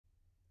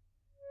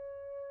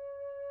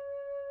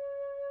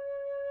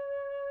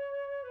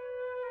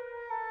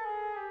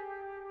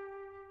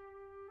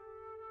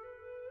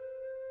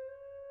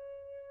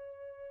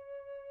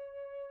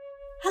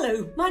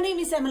Hello, my name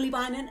is Emily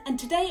Beynon and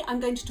today I'm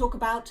going to talk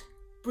about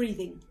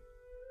breathing.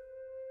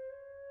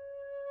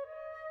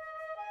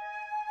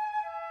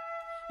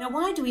 Now,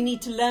 why do we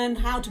need to learn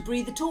how to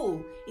breathe at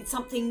all? It's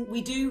something we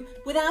do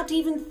without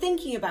even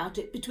thinking about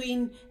it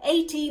between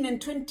 18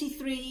 and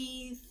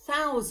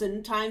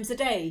 23,000 times a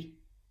day.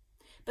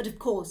 But of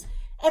course,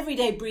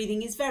 everyday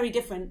breathing is very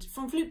different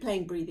from flute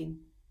playing breathing.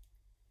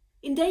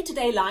 In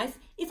day-to-day life,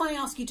 if I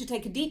ask you to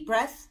take a deep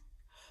breath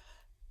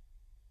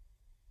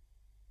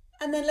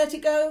and then let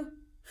it go,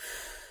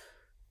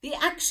 the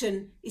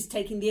action is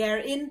taking the air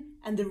in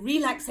and the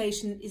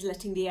relaxation is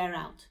letting the air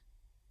out.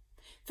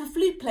 For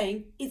flute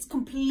playing, it's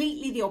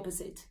completely the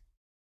opposite.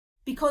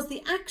 Because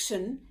the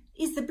action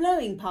is the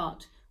blowing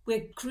part.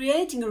 We're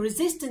creating a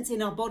resistance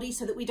in our body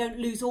so that we don't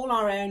lose all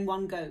our air in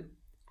one go.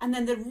 And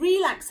then the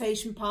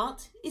relaxation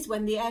part is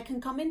when the air can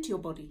come into your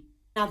body.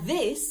 Now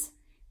this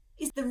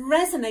is the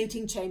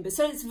resonating chamber,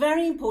 so it's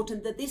very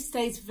important that this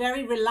stays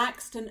very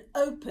relaxed and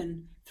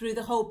open through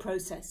the whole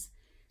process.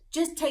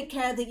 Just take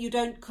care that you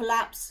don't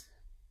collapse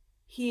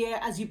here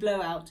as you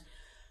blow out.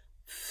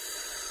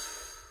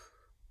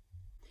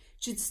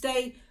 Should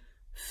stay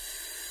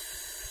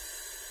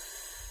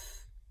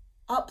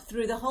up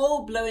through the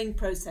whole blowing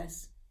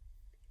process.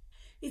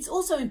 It's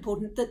also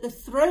important that the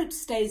throat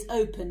stays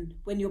open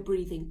when you're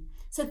breathing.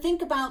 So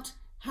think about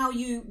how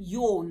you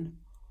yawn.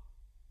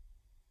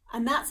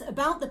 And that's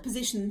about the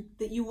position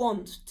that you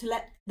want to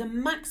let the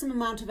maximum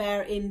amount of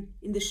air in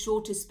the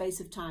shortest space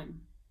of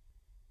time.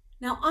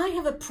 Now, I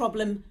have a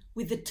problem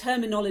with the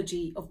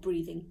terminology of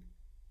breathing.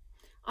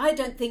 I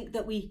don't think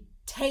that we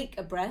take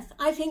a breath.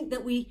 I think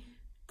that we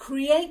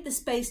create the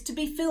space to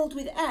be filled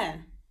with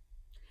air.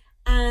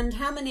 And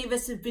how many of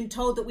us have been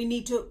told that we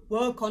need to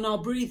work on our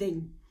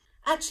breathing?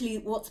 Actually,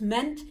 what's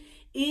meant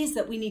is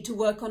that we need to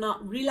work on our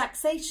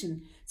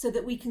relaxation so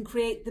that we can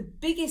create the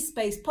biggest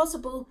space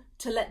possible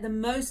to let the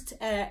most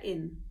air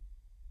in.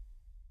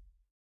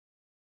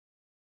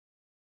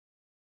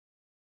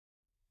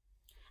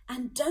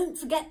 And don't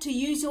forget to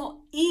use your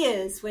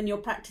ears when you're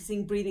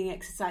practicing breathing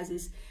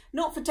exercises,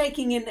 not for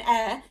taking in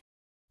air,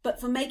 but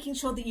for making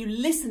sure that you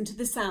listen to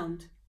the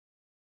sound.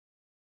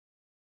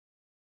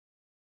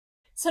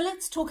 So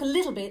let's talk a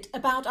little bit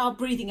about our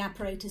breathing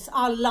apparatus,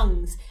 our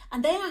lungs,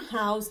 and they are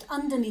housed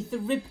underneath the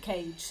rib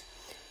cage.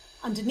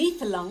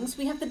 Underneath the lungs,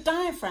 we have the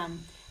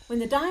diaphragm. When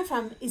the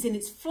diaphragm is in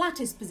its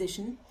flattest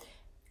position,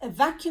 a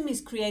vacuum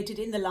is created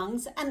in the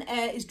lungs and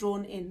air is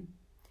drawn in.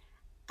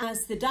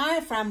 As the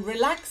diaphragm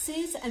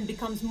relaxes and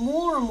becomes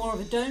more and more of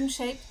a dome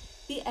shape,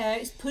 the air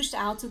is pushed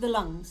out of the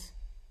lungs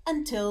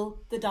until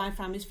the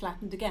diaphragm is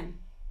flattened again.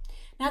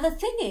 Now the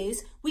thing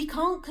is, we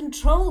can't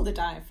control the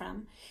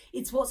diaphragm.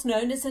 It's what's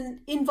known as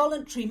an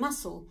involuntary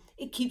muscle.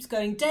 It keeps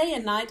going day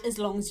and night as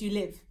long as you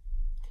live.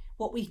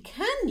 What we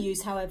can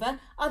use, however,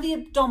 are the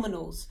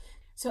abdominals.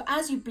 So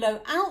as you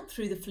blow out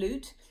through the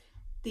flute,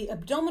 the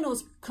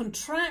abdominals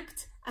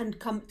contract and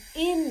come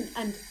in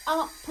and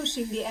up,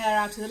 pushing the air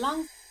out of the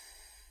lungs.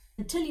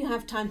 Until you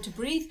have time to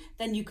breathe,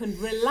 then you can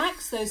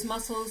relax those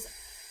muscles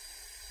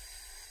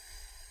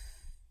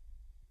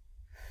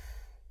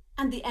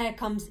and the air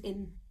comes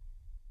in.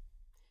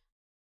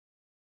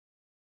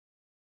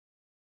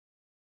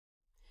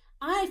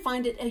 I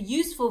find it a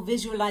useful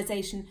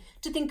visualization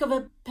to think of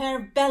a pair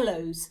of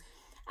bellows,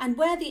 and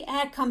where the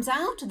air comes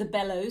out of the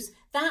bellows,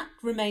 that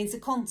remains a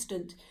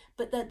constant,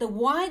 but that the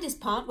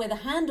widest part where the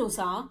handles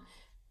are,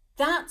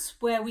 that's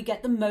where we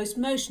get the most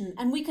motion,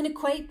 and we can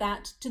equate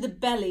that to the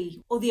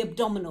belly or the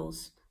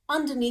abdominals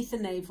underneath the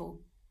navel.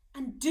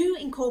 And do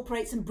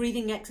incorporate some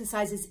breathing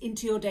exercises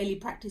into your daily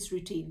practice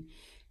routine.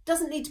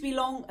 Doesn't need to be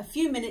long, a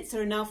few minutes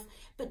are enough,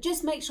 but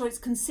just make sure it's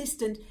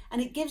consistent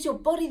and it gives your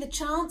body the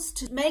chance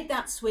to make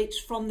that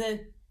switch from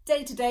the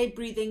day-to-day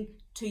breathing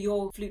to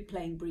your flute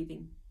playing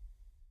breathing.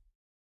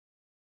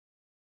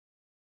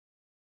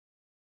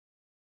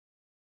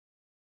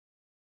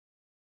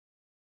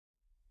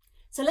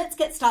 So let's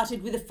get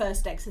started with the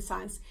first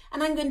exercise.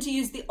 And I'm going to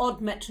use the odd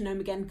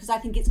metronome again because I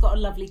think it's got a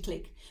lovely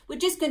click. We're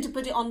just going to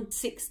put it on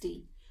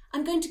 60.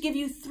 I'm going to give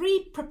you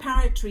 3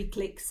 preparatory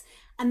clicks,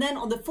 and then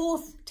on the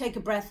 4th, take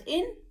a breath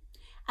in,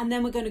 and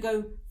then we're going to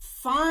go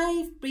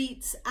 5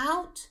 beats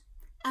out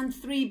and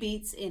 3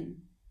 beats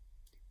in.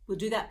 We'll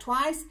do that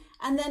twice,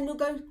 and then we'll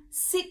go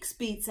 6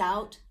 beats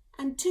out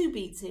and 2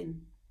 beats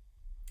in.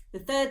 The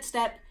third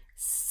step,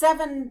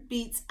 7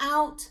 beats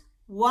out,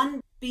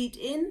 1 beat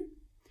in,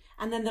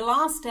 and then the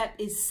last step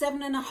is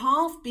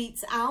 7.5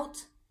 beats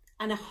out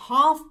and a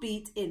half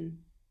beat in.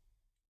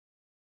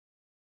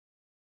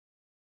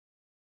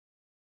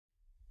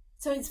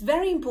 So it's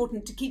very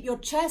important to keep your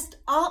chest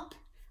up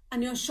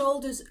and your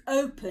shoulders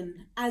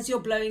open as you're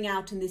blowing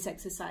out in this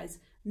exercise.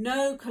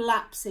 No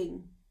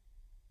collapsing.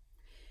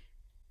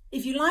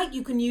 If you like,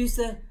 you can use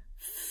the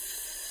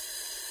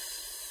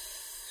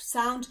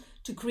sound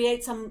to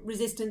create some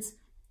resistance.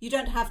 You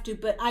don't have to,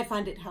 but I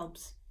find it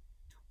helps.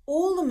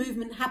 All the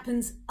movement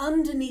happens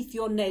underneath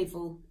your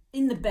navel,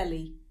 in the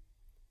belly.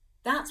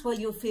 That's where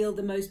you'll feel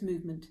the most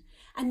movement.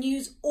 And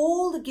use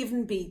all the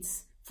given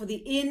beats for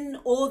the in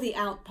or the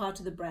out part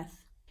of the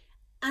breath.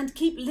 and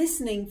keep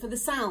listening for the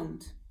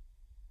sound.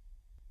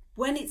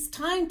 When it's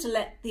time to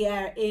let the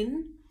air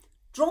in,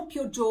 drop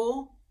your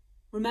jaw.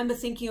 Remember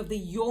thinking of the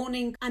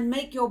yawning, and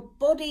make your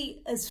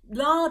body as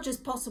large as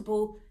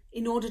possible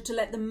in order to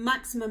let the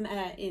maximum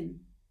air in.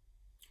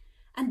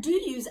 And do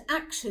use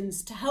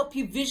actions to help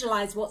you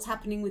visualize what's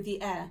happening with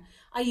the air.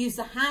 I use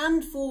the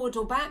hand forward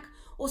or back,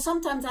 or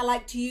sometimes I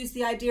like to use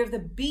the idea of the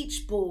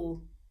beach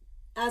ball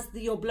as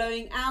you're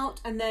blowing out,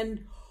 and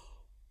then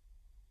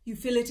you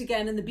fill it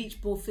again and the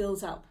beach ball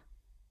fills up.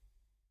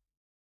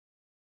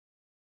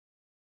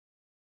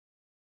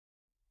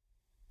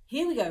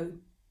 Here we go.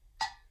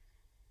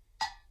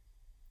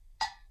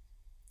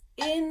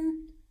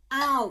 In,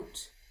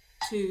 out,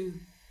 2,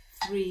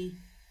 3,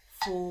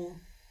 4,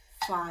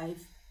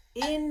 5.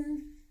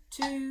 In,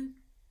 2,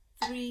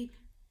 3,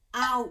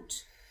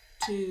 out,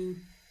 2,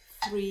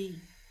 3,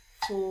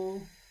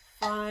 4,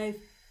 5.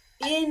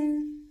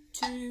 In,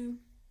 2,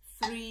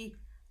 3,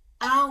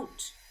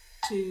 out,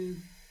 2,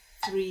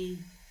 3,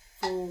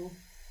 4,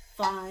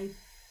 5,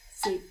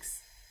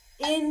 6.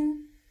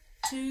 In,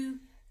 2,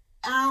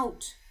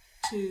 out,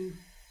 2,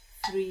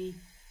 3,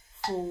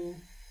 4,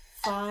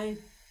 5,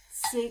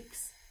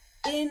 6.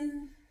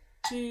 In,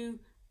 2,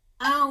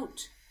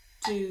 out,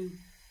 2,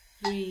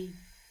 3,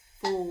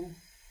 4,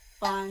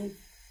 5,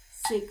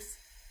 6,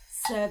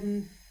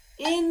 7.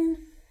 In,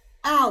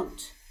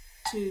 out,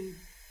 2,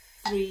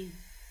 3,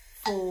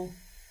 4,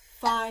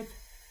 5,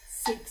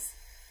 6,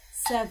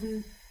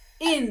 7.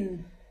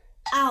 In,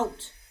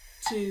 out,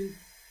 2,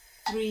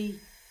 3,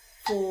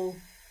 4,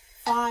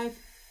 5,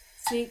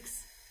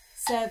 6,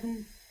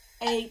 7,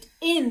 8.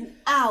 In,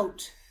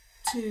 out,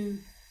 2,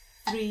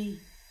 3,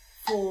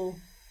 4,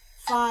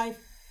 5,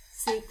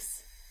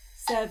 6,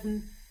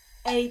 7,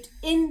 8.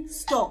 In,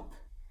 stop.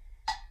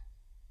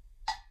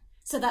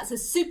 So that's a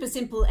super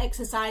simple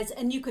exercise,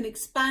 and you can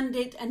expand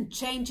it and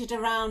change it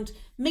around,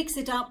 mix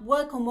it up,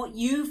 work on what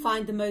you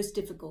find the most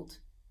difficult.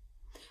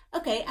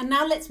 Okay, and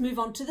now let's move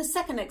on to the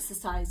second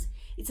exercise.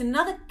 It's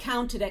another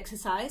counted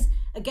exercise.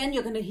 Again,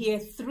 you're going to hear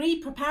 3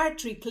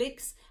 preparatory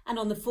clicks, and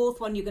on the 4th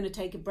one, you're going to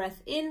take a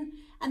breath in,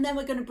 and then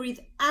we're going to breathe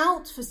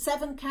out for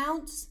 7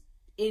 counts,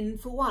 in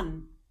for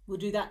 1. We'll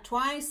do that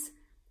twice.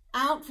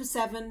 Out for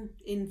 7,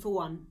 in for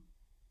 1.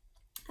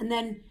 And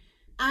then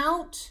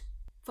out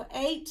for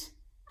 8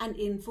 and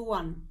in for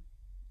 1,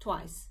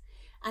 twice.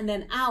 And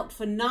then out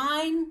for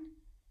 9,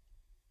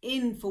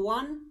 in for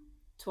 1,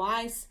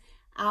 twice.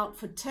 Out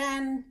for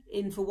 10,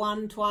 in for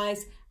 1,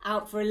 twice.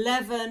 Out for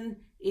 11,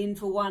 in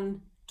for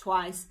 1,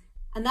 twice.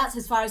 And that's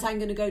as far as I'm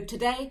going to go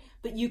today,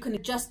 but you can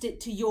adjust it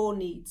to your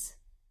needs.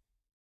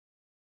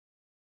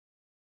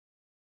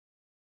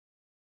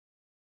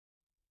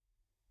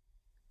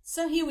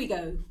 So here we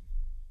go.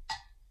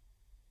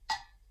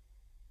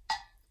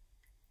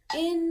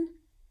 In,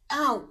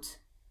 out,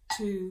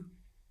 2,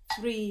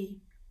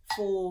 3,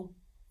 4,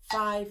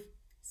 5,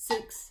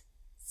 6,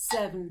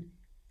 7.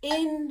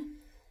 In,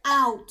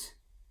 out,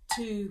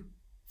 2,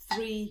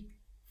 3,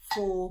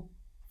 4,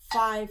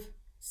 5,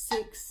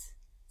 6,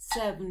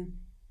 7.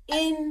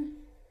 In,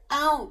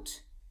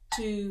 out,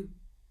 2,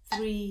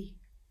 3,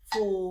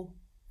 4,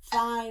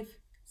 5,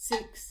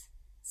 6,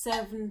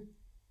 7,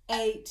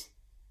 8.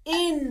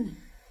 In,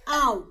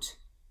 out,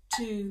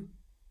 2,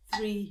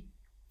 3,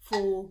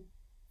 4,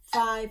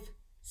 5,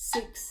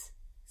 6,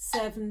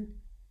 7,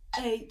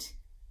 8.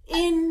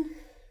 In,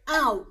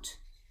 out,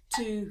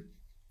 2,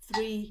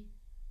 3,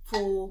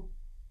 4,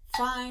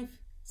 5,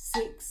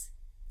 6,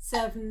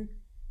 7,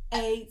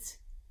 8,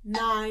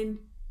 9.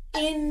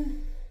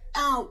 In,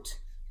 out,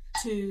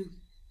 2,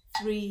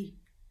 3,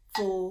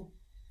 4,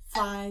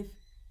 5,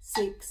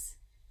 6,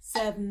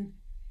 7,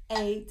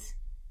 8,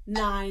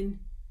 9.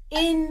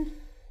 In,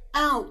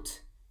 out,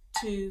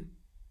 2,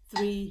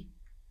 3,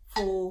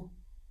 4,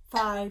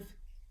 5,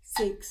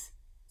 6,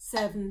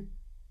 7,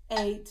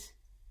 8,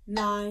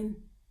 9,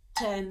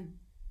 10.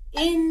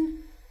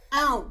 In,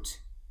 out,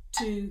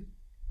 2,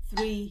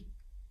 3,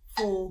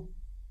 4,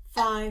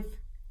 5,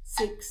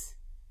 6,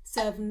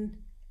 7,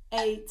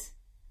 8,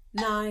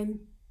 9,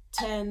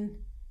 10.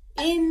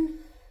 In,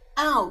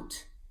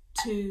 out,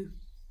 2,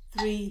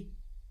 3,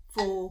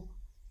 4,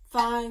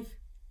 5,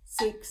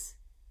 6,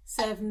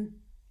 7,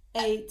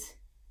 8,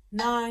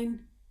 9,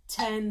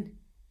 10,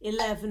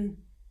 11.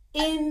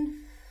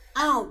 In,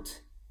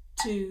 out,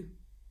 2,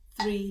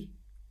 3,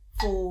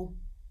 4,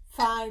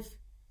 5,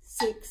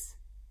 6,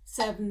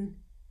 7,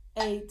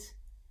 8,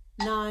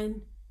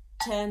 9,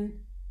 10,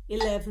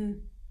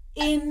 11.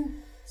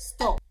 In,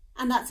 stop.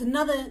 And that's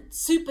another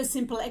super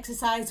simple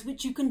exercise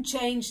which you can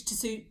change to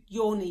suit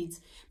your needs.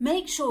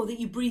 Make sure that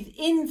you breathe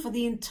in for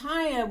the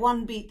entire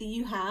 1 beat that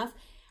you have,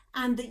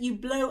 and that you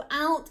blow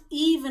out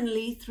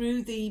evenly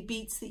through the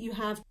beats that you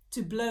have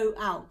to blow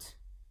out.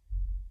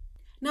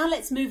 Now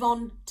let's move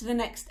on to the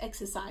next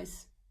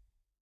exercise.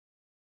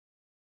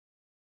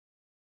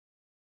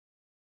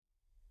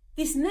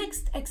 This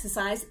next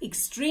exercise,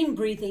 extreme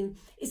breathing,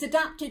 is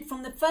adapted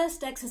from the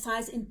first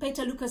exercise in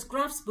Peter-Lukas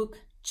Graf's book,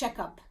 Check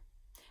Up.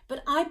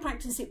 but I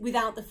practice it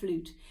without the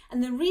flute.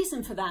 And the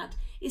reason for that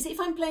is if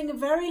I'm playing a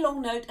very long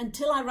note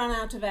until I run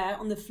out of air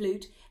on the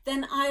flute,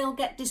 then I'll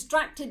get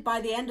distracted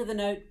by the end of the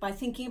note by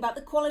thinking about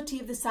the quality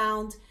of the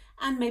sound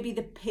and maybe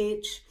the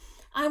pitch.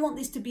 I want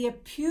this to be a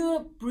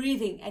pure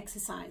breathing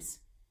exercise.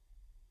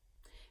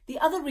 The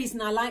other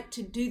reason I like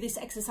to do this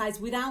exercise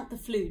without the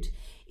flute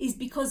is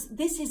because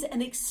this is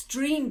an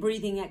extreme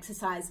breathing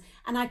exercise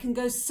and I can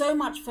go so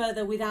much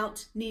further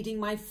without needing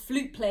my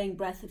flute playing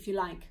breath, if you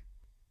like.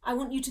 I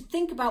want you to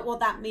think about what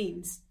that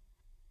means.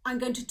 I'm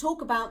going to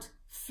talk about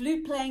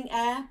flute playing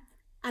air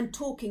and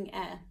talking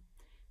air.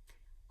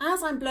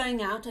 As I'm blowing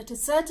out, at a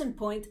certain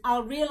point,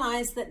 I'll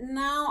realise that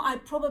now I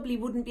probably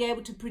wouldn't be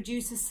able to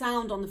produce a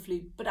sound on the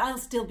flute, but I'll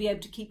still be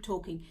able to keep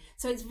talking.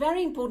 So it's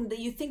very important that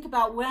you think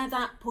about where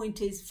that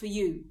point is for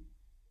you.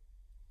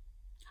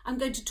 I'm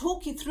going to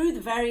talk you through the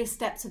various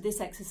steps of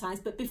this exercise,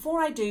 but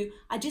before I do,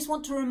 I just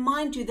want to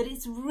remind you that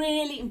it's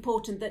really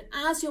important that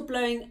as you're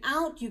blowing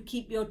out, you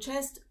keep your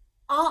chest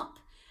up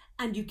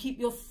and you keep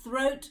your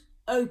throat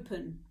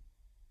open.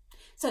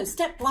 So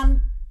step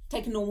 1,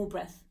 take a normal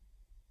breath.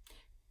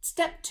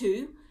 Step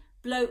 2,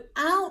 blow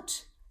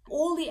out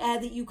all the air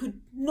that you could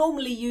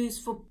normally use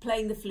for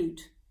playing the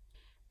flute.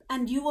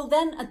 And you will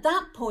then, at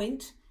that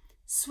point,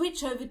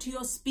 switch over to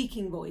your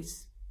speaking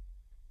voice.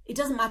 It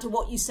doesn't matter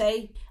what you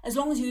say, as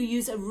long as you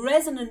use a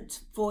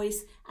resonant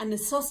voice and a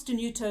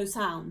sostenuto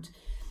sound.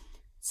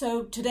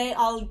 So today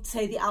I'll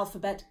say the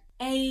alphabet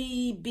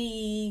A,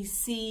 B,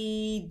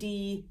 C,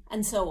 D,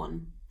 and so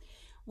on.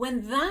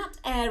 When that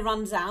air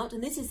runs out,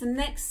 and this is the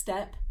next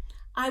step,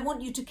 I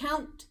want you to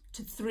count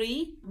to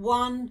 3,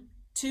 1,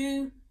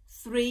 2,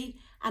 3,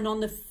 and on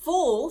the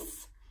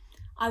 4th,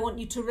 I want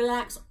you to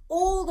relax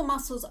all the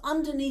muscles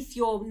underneath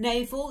your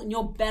navel and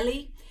your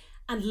belly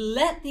and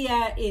let the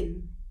air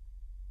in.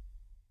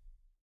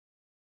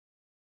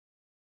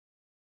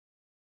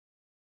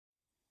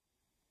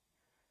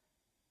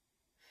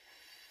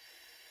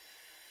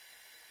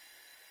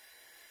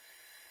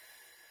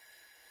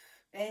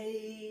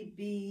 A,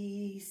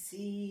 B,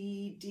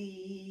 C,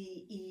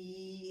 D,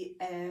 E,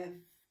 F,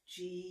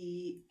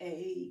 G,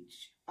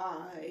 H,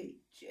 I,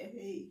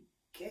 J,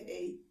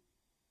 K.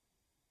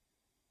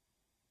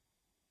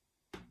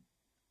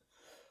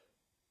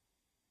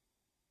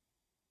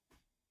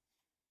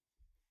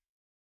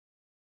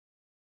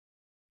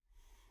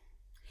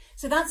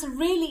 So that's a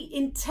really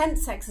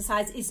intense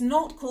exercise. It's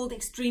not called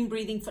extreme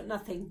breathing for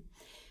nothing.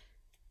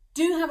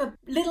 Do have a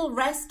little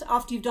rest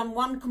after you've done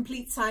one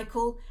complete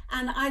cycle,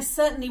 and I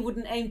certainly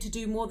wouldn't aim to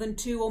do more than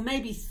 2 or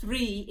maybe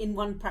 3 in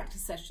one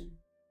practice session.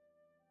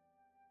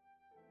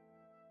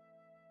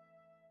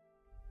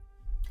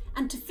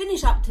 And to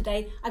finish up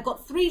today, I've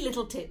got 3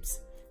 little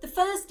tips. The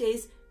first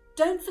is,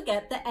 don't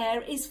forget that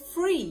air is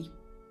free.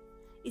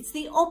 It's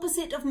the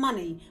opposite of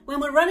money.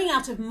 When we're running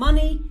out of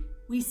money,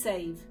 we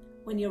save.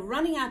 When you're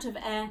running out of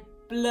air,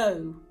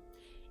 blow.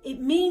 It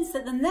means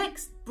that the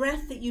next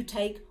breath that you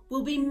take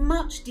will be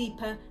much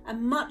deeper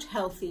and much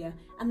healthier.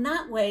 And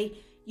that way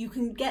you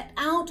can get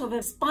out of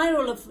a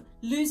spiral of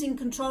losing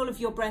control of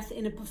your breath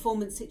in a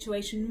performance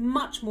situation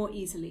much more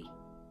easily.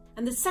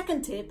 And the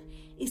second tip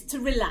is to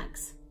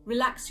relax.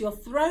 Relax your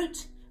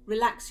throat,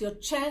 relax your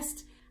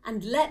chest,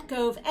 and let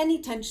go of any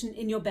tension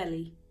in your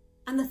belly.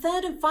 And the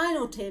third and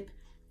final tip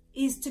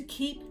is to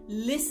keep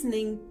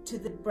listening to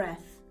the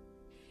breath.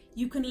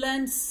 You can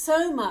learn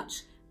so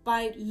much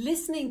by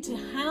listening to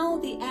how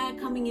the air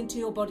coming into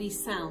your body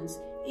sounds.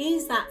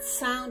 Is that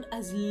sound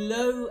as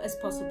low as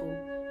possible?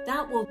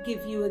 That will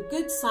give you a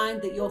good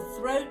sign that your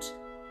throat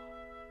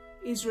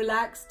is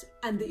relaxed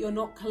and that you're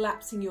not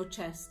collapsing your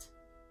chest.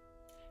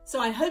 So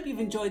I hope you've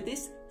enjoyed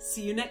this.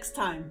 See you next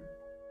time.